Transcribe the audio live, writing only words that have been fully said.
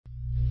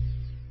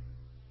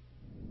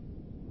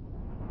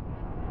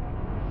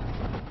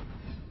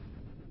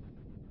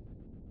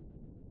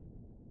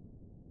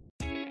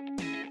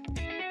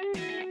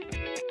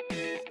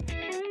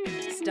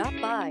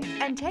by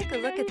and take a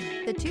look at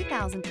the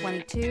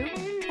 2022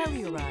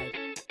 Telluride.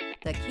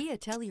 The Kia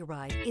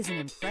Telluride is an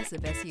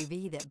impressive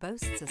SUV that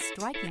boasts a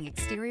striking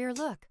exterior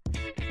look,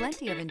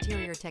 plenty of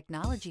interior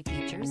technology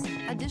features,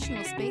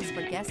 additional space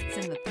for guests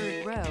in the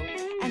third row,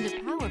 and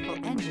a powerful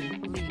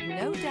engine leave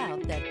no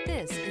doubt that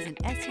this is an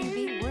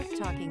SUV worth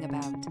talking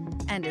about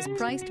and is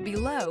priced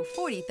below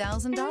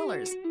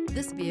 $40,000.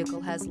 This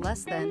vehicle has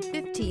less than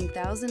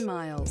 15,000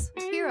 miles.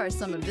 Here are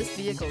some of this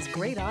vehicle's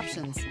great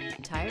options: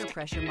 tire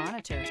pressure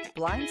monitor,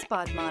 blind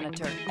spot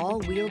monitor,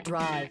 all-wheel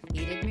drive,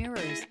 heated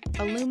mirrors,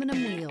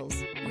 aluminum wheels,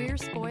 rear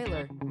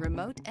spoiler,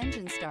 remote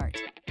engine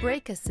start,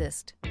 brake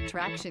assist,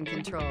 traction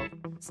control,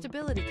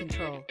 stability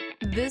control.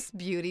 This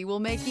beauty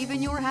will make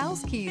even your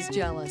house keys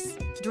jealous.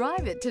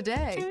 Drive it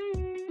today.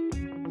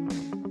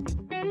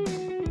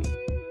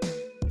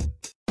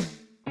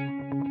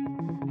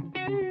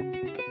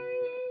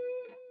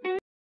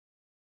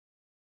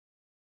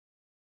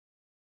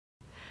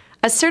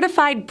 A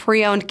certified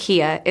pre-owned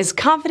Kia is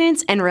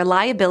confidence and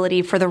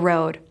reliability for the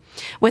road.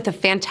 With a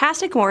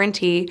fantastic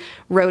warranty,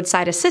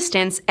 roadside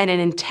assistance, and an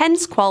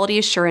intense quality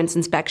assurance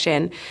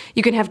inspection,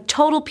 you can have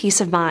total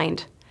peace of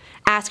mind.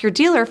 Ask your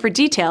dealer for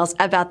details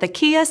about the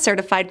Kia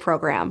Certified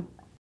program.